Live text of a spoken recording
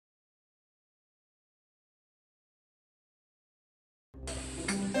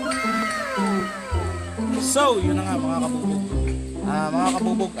So, yun na nga mga kabubog. Mga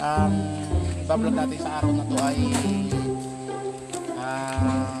kabubog, ang ibablog natin sa araw na to ay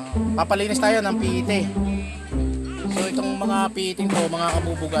papalinis tayo ng P.E.T. So, itong mga P.E.T to mga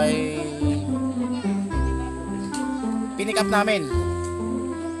kabubog ay pinick up namin.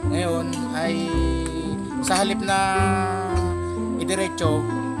 Ngayon ay sa halip na idiretso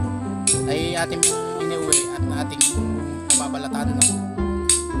ay ating iniuwi at ating nababalatan, no?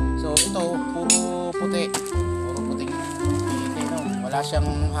 So ito puro puti, puro puting P.E.T, no? Wala siyang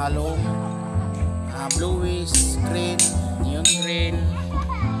halong bluish, green, neon green,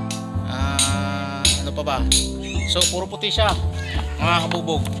 ano pa ba? So puro puti siya mga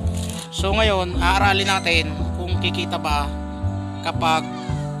kabubog. So ngayon aaralin natin kung kikita ba kapag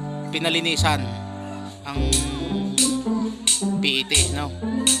pinalinisan ang P.E.T, no?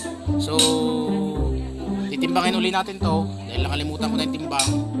 So titimbangin uli natin to dahil nakalimutan ko na yung timbang.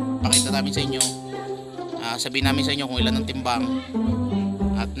 Pakita namin sa inyo, sabihin namin sa inyo kung ilan ang timbang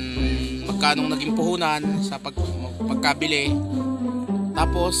at magkano naging puhunan sa pagkabili.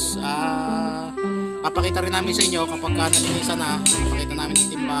 Tapos papakita rin namin sa inyo kapag nalinisan na, pakita namin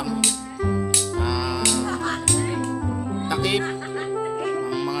yung timbang, takip,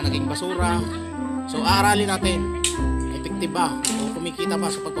 ang mga naging basura. So aaralin natin effective ba o kumikita ba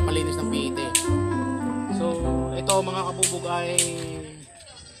sa pagpapalinis ng P.E.T. So ito mga kabubog ay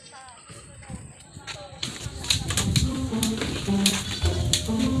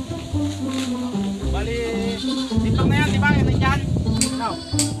bali timbang na yan, di ba? Yan nandyan, no?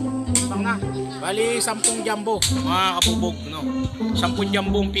 Timbang na, bali 10 jumbo mga kabubog, no? 10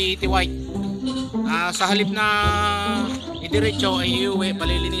 jambong P.E.T white. Sa halip na idiretso ay iuwi,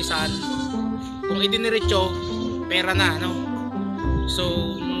 palilinisan. Kung idiniretso, pera na, no?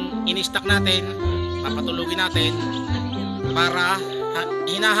 So in-stock natin, papatulugin natin para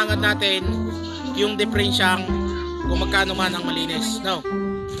hinahangad natin yung diferensyang kung magkano man ang malinis, no?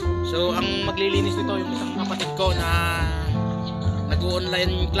 So ang maglilinis nito yung isang kapatid ko na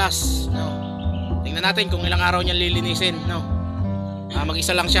nag-online class, no? Tingnan natin kung ilang araw niya lilinisin, no?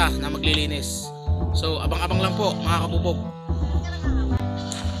 Mag-isa lang siya na maglilinis. So abang-abang lang po mga kabubog.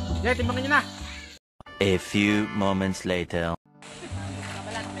 Yeah, timbangin niyo na. A few moments later.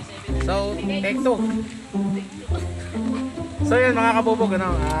 So, take 2. So yun mga kabubog,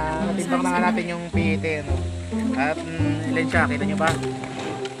 ano, natimbang na nga natin yung P.E.T, ano? At ilan siya, kita nyo ba?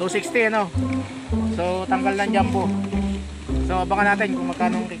 260, ano? So tanggal ng jumbo. So abangan natin kung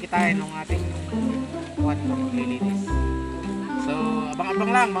magkano kikitain ng ating maglilinis. So abang-abang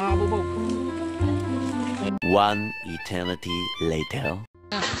lang mga kabubog. One eternity later.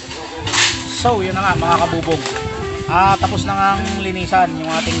 So yun na nga mga kabubog, tapos na nga ang linisan yung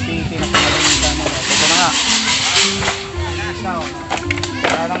ating P.E.T na pinalinisan, no? Ito na nga linis na, oh.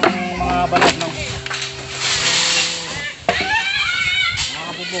 Wala nang mga balat, no? Mga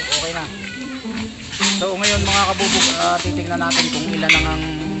kabubog, okay na. So ngayon mga kabubog, titignan natin kung ilan ang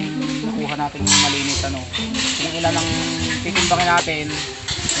nakuha natin malinis, ano? Kung ilan ang titimbangin natin,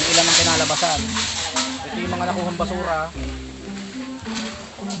 kung ilan ang kinalabasan. Ito yung mga nakuhang basura.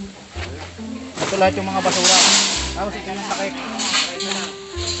 Ito lahat yung mga basura. Tapos ito yung takip.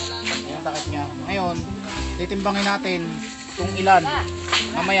 Yung takip niya. Ngayon, titimbangin natin kung ilan.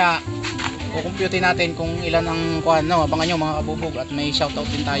 Mamaya, kukumpute natin kung ilan ang kuhan, no? Abangan nyo mga kabubog. At may shoutout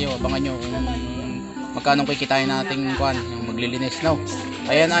din tayo. Abangan nyo kung magkano kikitain natin kuhan, yung maglilinis, no?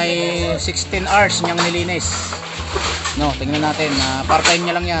 Ayan ay 16 hours niyang nilinis. No, tingnan natin. Part-time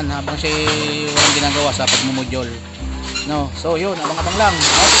niya lang yan habang siya walang ginagawa sa pagmumudyol. No, so yun, abang-abang lang.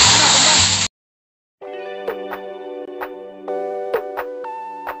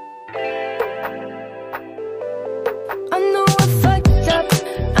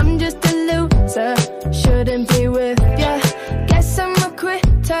 Shouldn't be with ya. Guess I'm a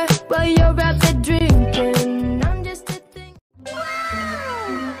quitter while you're out there drinking. I'm just a thing.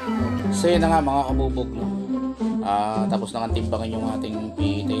 So yun na nga mga kabubog, no? Tapos na nga timbangin yung ating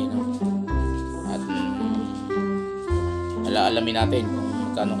P.E.T, no? At alaalamin natin kung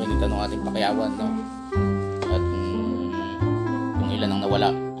magkano kinita ng ating pakiyawan, no? At kung ilan ang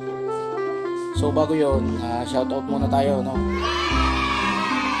nawala. So bago yun, shoutout muna tayo, no?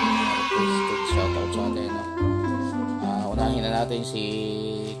 Shoutout sa atin, no? Unahin na natin si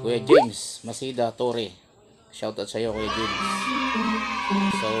Kuya James Masida Torre. Shoutout sa iyo Kuya James.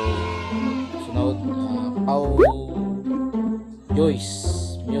 So sunod, Pau Joyce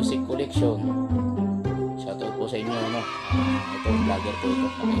Music Collection. Shoutout po sa inyo, no? Ito vlogger po ito.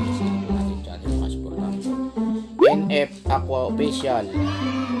 Pakisip po natin channel mga support namin. NF Aqua Official.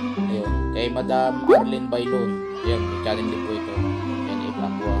 Ayun, kay Madam Arlene Bailon. Yan, may channel din po ito. NF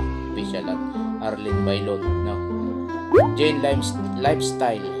Aqua Official at Arlene Bailon, no? Jane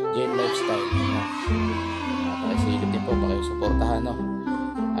Lifestyle, no? Pakisilip din po, pakisuportahan, no?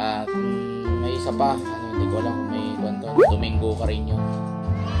 At may isa pa, hindi ko alam kung may kwento, Domingo Carino.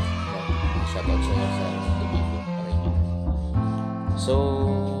 Shoutout sa Domingo Carino. So,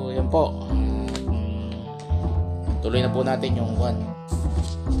 yan po. Tuloy na po natin yung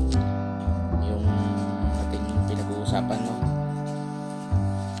ating pinag-uusapan, no?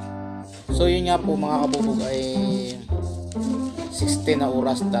 So yun nga po mga kabubog, ay 16 na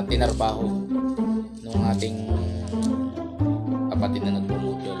oras na tinarbaho nung ating kapatid na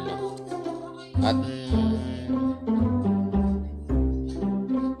nagpumudol, no? At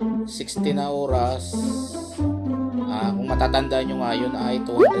 16 na oras, kung matatandaan nyo nga, yun ay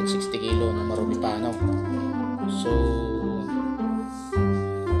 260 kilo na marumi pa, no? So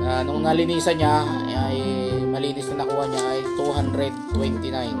nung nalinisan niya ay malinis na nakuha niya ay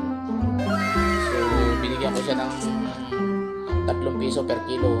 229. So binigyan ko siya ng 3 piso per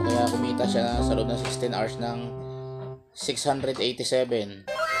kilo, kaya kumita siya sa loob ng 16 hours ng 687.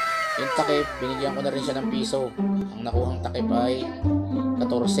 Yung takip, binigyan ko na rin siya ng piso. Ang nakuhang takip ay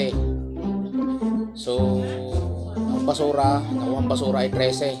 14. So ang nakuhang basura ay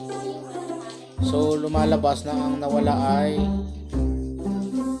 13. So lumalabas na ang nawala ay,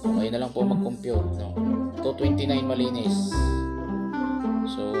 okay na lang po mag-compute, no? 229 malinis.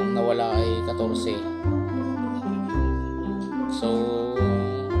 So ang nawala ay 14. So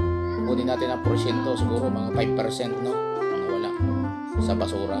kunin natin ang porsyento, siguro mga 5%, no? Ang nawala sa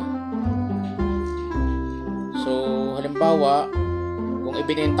basura. So halimbawa, kung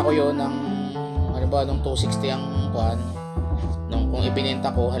ibinenta ko yon ng halimbawa nung 260 ang kung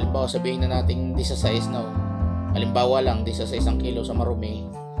ibinenta ko, halimbawa sabihin na natin 16, no? Halimbawa lang 16 ang kilo sa marumi.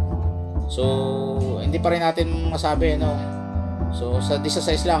 So hindi pa rin natin masabi, no? So sa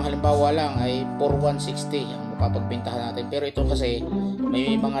 16 lang, halimbawa lang ay 4160 ang mapapagbentahan natin. Pero ito kasi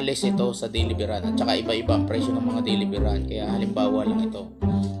may mga list ito sa deliveran, at saka iba-iba ang presyo ng mga deliveran, kaya halimbawa lang ito,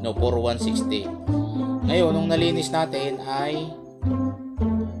 no? 4160. Ngayon nung nalinis natin ay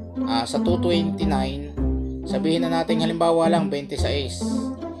sa 229, sabihin na natin halimbawa lang 26,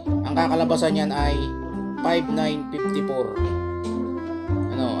 ang kakalabasan niyan ay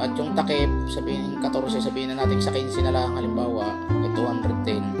 5954, ano? At yung takip, sabihin 14, sabihin na natin sa 15 na lang, halimbawa ay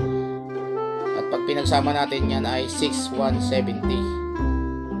 210. At pag pinagsama natin yan ay 6170,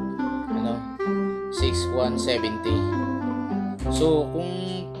 ano? 6170. So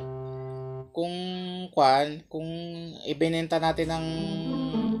kung ibenta natin ng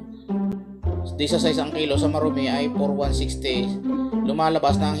 16 ang kilo sa marumi ay 4160,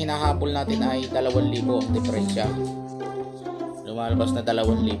 lumalabas na ang hinahabol natin ay 2,000 ang diferensya. Lumalabas na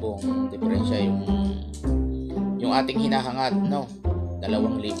 2,000 ang diferensya yung ating hinahangad, no?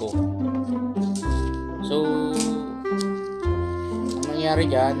 2,000. So ang nangyari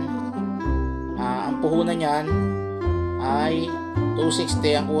dyan, ang puhunan niyan ay 260,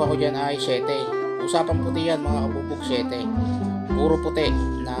 ang kuha ko dyan ay 7. Usapang puti yan mga kabubog, 7. Puro puti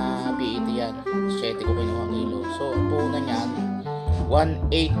na P.E.T yan. 7 ko kinuha kilo. So ang puhunan niyan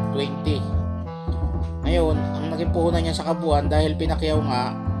 1,820. Ngayon ang naging puhunan niya sa kabuuan, dahil pinakyaw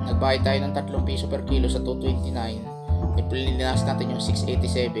nga, nagbayad tayo ng 3 piso per kilo sa 229, ipilinas natin yung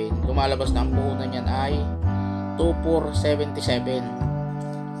 687, lumalabas na ang puhunan niyan ay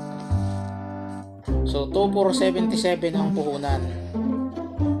 2,477. So 2,477 ang puhunan.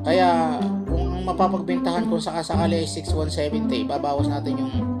 Kaya kung mapapagbentahan kung sakasakali ay 6,170, babawas natin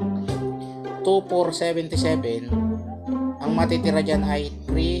yung 2,477, ang matitira dyan ay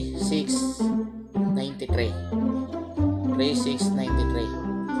 3,693.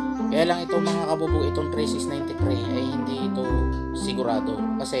 Kaya lang itong mga kabubog, itong 3,693 ay hindi ito sigurado.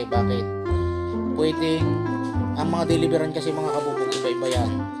 Kasi bakit? Pwedeng ang mga deliveran kasi mga kabubog, iba-iba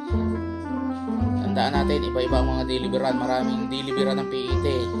yan. Tandaan natin, iba-iba ang mga deliveran. Maraming deliveran ng P.E.T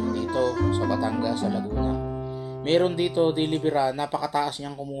dito sa Batangas, sa Laguna. Meron dito deliveran, napakataas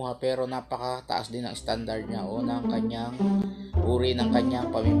niyang kumuha, pero napakataas din ang standard niya o ng kanyang uri ng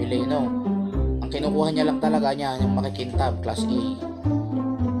kanyang pamimili, no? Ang kinukuha niya lang talaga niya yung makikintab, class A.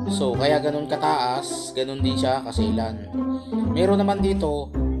 So kaya ganun kataas, ganun din siya kasilan. Meron naman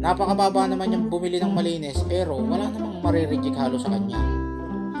dito, napakababa naman yung bumili ng malinis, pero wala namang marireject halos sa kanya.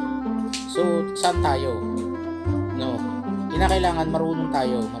 So saan tayo? No, kinakailangan marunong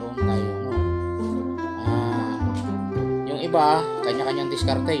tayo, no? Yung iba, kanya-kanyang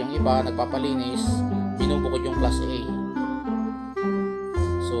diskarte. Yung iba, nagpapalinis, binubukod yung class A.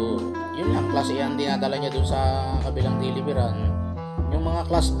 So yun lang, class A ang dinadala niya dun sa kabilang deliveran. Yung mga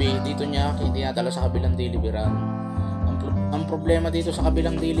class B, dito niya dinadala sa kabilang deliveran. Ang Ang problema dito sa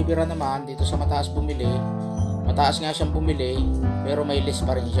kabilang delivery naman, dito sa mataas nga siyang bumili, pero may list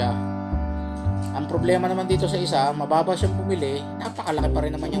pa rin siya. Ang problema naman dito sa isa, mababa siyang bumili, napakalaki pa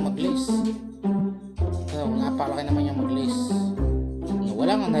rin naman niyang mag-list. Napakalaki naman niyang mag-list.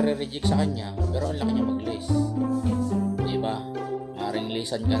 Wala nga nare-reject sa kanya, pero ang laki niya mag-list. Diba? Maring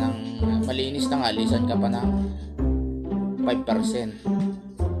lisan ka ng malinis na nga, lisan ka pa ng 5%.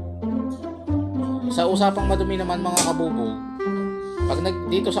 Sa usapang madumi naman mga kabubog,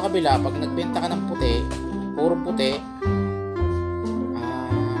 dito sa kabila, pag nagbenta ka ng puti, puro puti,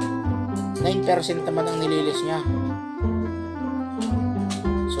 9% naman ang nililis niya.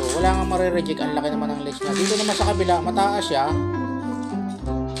 So wala nga marireject, ang laki naman ang list niya. Dito naman sa kabila, mataas siya,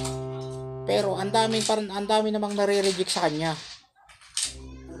 pero ang dami namang nare-reject sa kanya.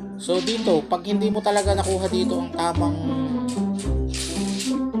 So dito, pag hindi mo talaga nakuha dito ang tamang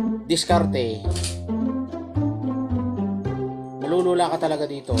diskarte, malulula ka talaga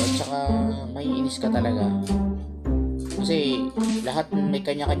dito at saka may inis ka talaga. Kasi lahat may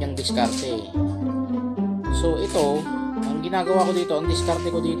kanya-kanyang diskarte. So ito, ang ginagawa ko dito, ang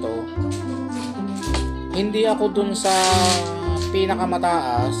diskarte ko dito, hindi ako dun sa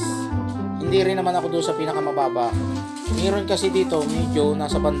pinakamataas, hindi rin naman ako dun sa pinakamababa. Meron kasi dito medyo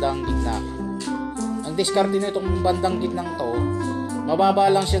nasa bandang gitna. Ang diskarte nitong bandang gitnang to, mababa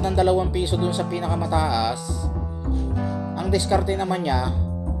lang siya ng 2 piso dun sa pinakamataas. Ang diskarte naman niya,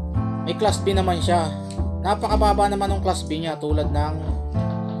 may class B naman siya. Napakababa naman ng class B niya, tulad ng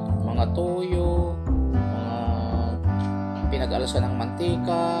mga toyo, mga pinag-alasan ng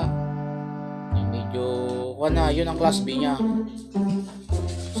mantika, medyo yun ang class B niya.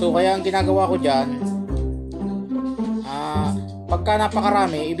 So kaya ang ginagawa ko dyan, pagka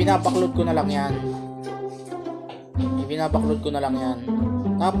napakarami, ibinabaklod ko na lang yan.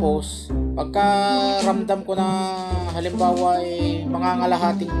 Tapos pagka ramdam ko na halimbawa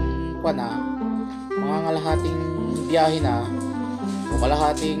mangangalahating biyahe na o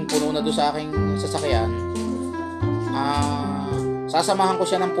kalahating puno na doon sa aking sasakyan, sasamahan ko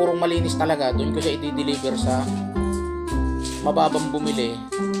siya ng purong malinis talaga. Doon ko siya i-deliver sa mababang bumili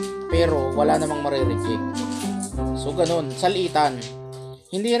pero wala namang marireject. So ganun, salitan.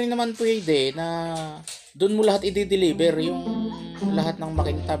 Hindi rin naman pwede na doon mo lahat i-deliver, yung lahat ng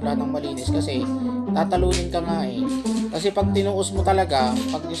makintab, lahat ng malinis, kasi tatalunin ka nga eh. Kasi pag tinuos mo talaga,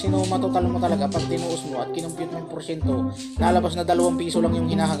 pag sinumatotalo mo talaga, pag tinuos mo at kinumpute mo yung porsyento, nalabas na 2 piso lang yung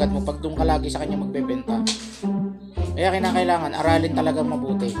hinahagad mo pag doon ka lagi sa kanya magbebenta. Kaya kinakailangan aralin talaga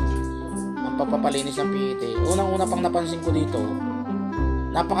mabuti ang pagpapalinis ng P.E.T. Unang-una pang napansin ko dito,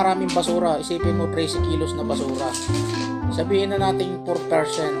 napakaraming basura. Isipin mo 13 kilos na basura. Sabihin na natin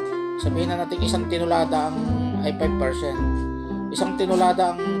 4%. Sabihin na natin isang tinulada ay 5%. Isang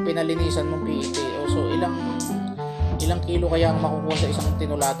tinulada ang pinalinisan mong P.E.T. So ilang kilo kaya ang makukuha sa isang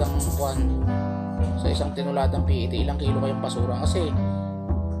tinuladang sa isang tinuladang P.E.T. Ilang kilo kayang basura? Kasi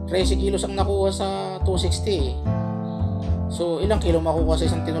 13 kilos ang nakuha sa 260. So ilang kilo makukuha sa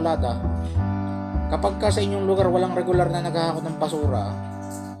isang tinulada? Kapag ka sa inyong lugar walang regular na naghahakot ng basura,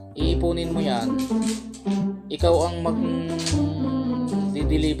 iipunin mo yan, ikaw ang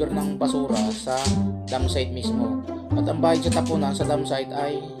mag-deliver ng basura sa dump site mismo. At ang bayad sa tapunan sa dump site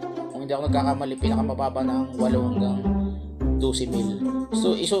ay, kung hindi ako nagkakamali, pinakamababa ng 8 hanggang 12 mil.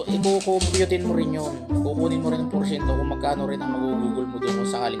 So i-computein mo rin yun. Kukunin mo rin ang porsyento kung magkano rin ang magugugol mo doon kung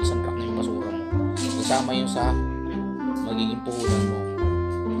sakaling isang truck na yung basura mo. Isama yun sa magiging puhunan mo.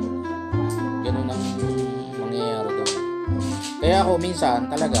 Ganun ang mangyayari doon. Kaya ako minsan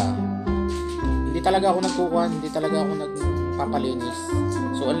talaga, hindi talaga ako nagpapalinis.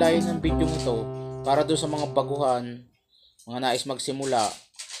 So ang layo ng video ito para doon sa mga baguhan, mga nais magsimula.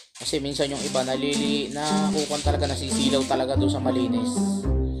 Kasi minsan yung iba kukuhan talaga, nasisilaw talaga doon sa malinis.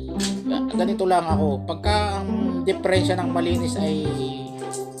 Ganito lang ako, pagka ang diferensya ng malinis ay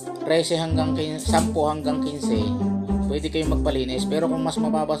 13 hanggang 10 hanggang 15, pwede kayong magpalinis. Pero kung mas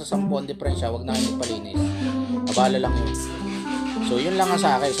mababa sa 10 ang diferensya, wag na kayong magpalinis. Abala lang yun. So yun lang ang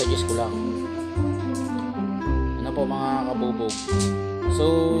sa akin, suggest ko lang. Ano po mga kabubog. So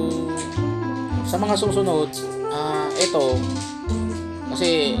sa mga susunod, ito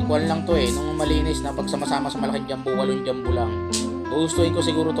kasi kuwan lang to nung malinis na pagsama-sama sa malaking jumbo, 8 jumbo lang. Gustuhin ko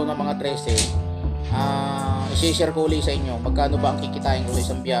siguro to ng mga 13. I-share ko ulit sa inyo magkano ba ang kikitain ko sa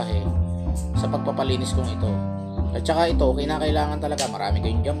isang biyahe sa pagpapalinis kong ito. At saka ito, kinakailangan talaga marami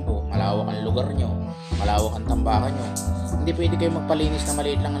kayong jumbo, malawak ang lugar nyo, malawak ang tambakan nyo. Hindi pwede kayo magpalinis na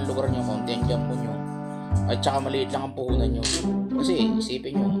maliit lang ang lugar nyo, konti ang jumbo nyo, at saka maliit lang ang puhunan nyo. Kasi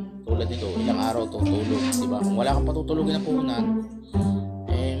isipin nyo, tulad nito, ilang araw to tulog, diba? Kung wala kang patutulogin na puhunan,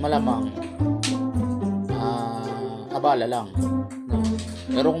 malamang abala lang. No?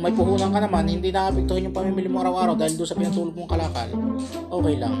 Pero kung may puhunan ka naman, hindi naapektuhan yung pamimili mo araw-araw dahil doon sa pinatulog mong kalakal,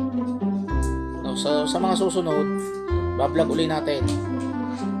 okay lang. No? Sa mga susunod, bablog uli natin.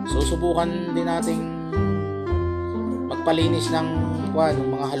 Susubukan din nating magpalinis ng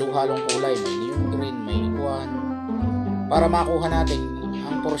mga halong-halong kulay. May neon green, may para makuha natin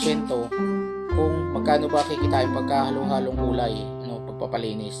ang porsyento kung magkano ba kikitain pagka halong-halong kulay, no,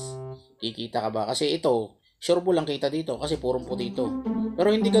 pagpapalinis. Kikita ka ba? Kasi ito, sureball lang kita dito kasi purong puti ito.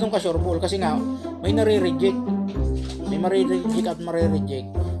 Pero hindi ganun ka sureball kasi nga may nare-reject. May mare-reject at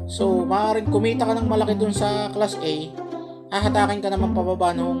mare-reject. So, maaaring kumita ka ng malaki dun sa class A, hahatakin ka naman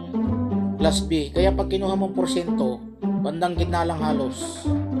pababa nung class B. Kaya pag kinuha mong porsyento, bandang gitna lang halos.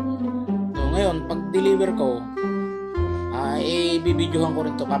 So, ngayon, pag deliver ko, bibidyohan ko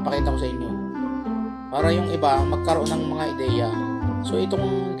rin to, papakita ko sa inyo para yung iba magkaroon ng mga ideya. So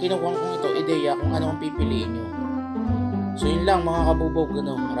itong kinukuha kong ito, ideya kung ano ang pipiliin nyo. So yun lang mga kabubog,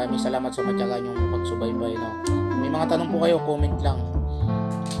 no? Maraming salamat sa matyaga nyong pagsubaybay, no? May mga tanong po kayo, comment lang.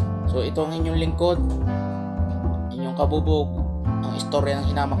 So ito ang inyong lingkod, inyong kabubog, ang istorya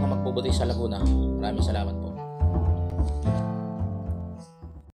ng hinamak na magbubuti sa Laguna. Maraming salamat po.